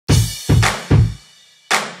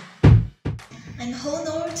I'm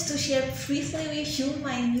honored to share briefly with you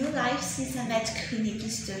my new life since I met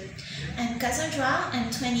GrümeKisste. I'm Cassandra, I'm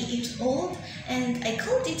 20 years old, and I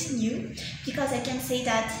called it new because I can say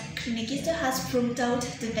that GrümeKisste has brought out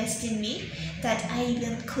the best in me that I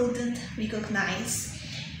even couldn't recognize.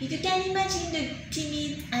 If you can imagine the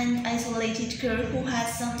timid and isolated girl who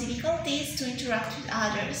has some difficulties to interact with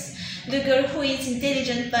others, the girl who is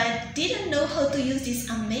intelligent but didn't know how to use this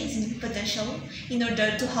amazing potential in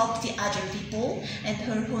order to help the other people and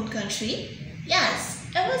her own country. Yes,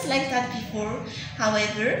 I was like that before.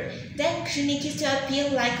 However, then GrümeKisste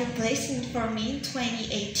appeared like a blessing for me in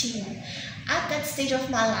 2018. At that stage of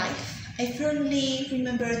my life, I firmly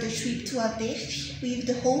remember the trip to Abbey with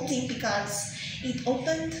the whole team because it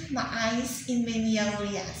opened my eyes in many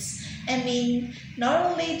areas. I mean, not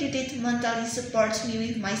only did it mentally support me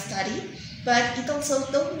with my study, but it also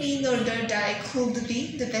taught me in order that I could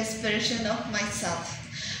be the best version of myself.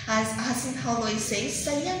 As Hassan always says,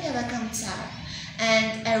 saya merekam cara.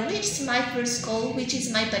 And I reached my first goal, which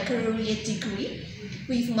is my baccalaureate degree,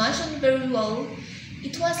 with mentioned very well.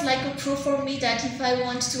 It was like a proof for me that if I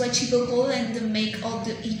want to achieve a goal and make all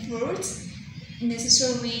the efforts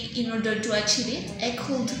necessary in order to achieve it, I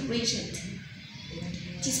could reach it.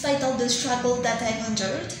 Despite all the struggle that I've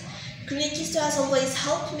endured, GrümeKisste has always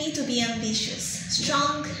helped me to be ambitious,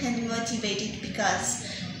 strong and motivated because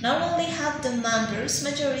not only have the members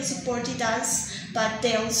majorly supported us, but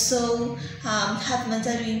they also have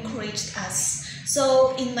mentally encouraged us.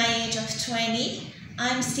 So in my age of 20,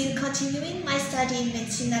 I'm still continuing my study in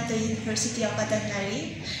medicine at the University of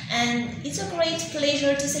Madagaskars, and it's a great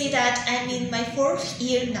pleasure to say that I'm in my 4th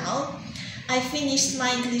year now. I finished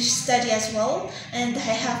my English study as well, and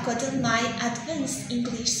I have gotten my advanced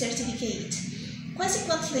English certificate.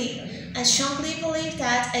 Consequently, I strongly believe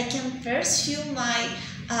that I can pursue my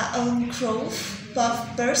own growth,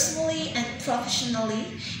 both personally and professionally,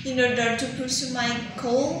 in order to pursue my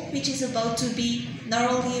goal, which is about to be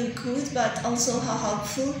not only a good but also a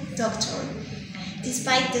helpful doctor.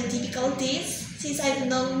 Despite the difficulties, since I've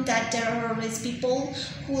known that there are always people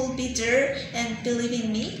who will be there and believe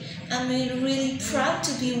in me, I'm really proud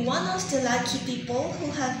to be one of the lucky people who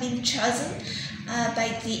have been chosen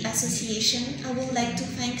by the association. I would like to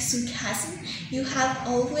thank Hassan. You have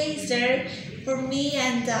always there for me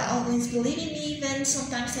and always believe in me, even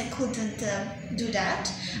sometimes I couldn't do that.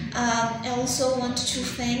 I also want to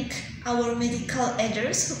thank our medical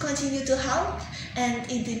aiders who continue to help and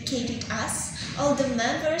educated us, all the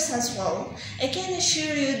members as well. I can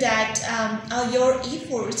assure you that your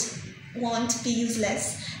efforts won't be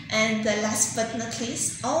useless. And last but not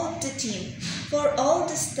least, all the team for all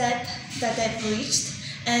the steps that I've reached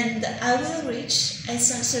and I will reach. I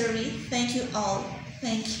sincerely thank you all.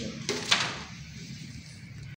 Thank you.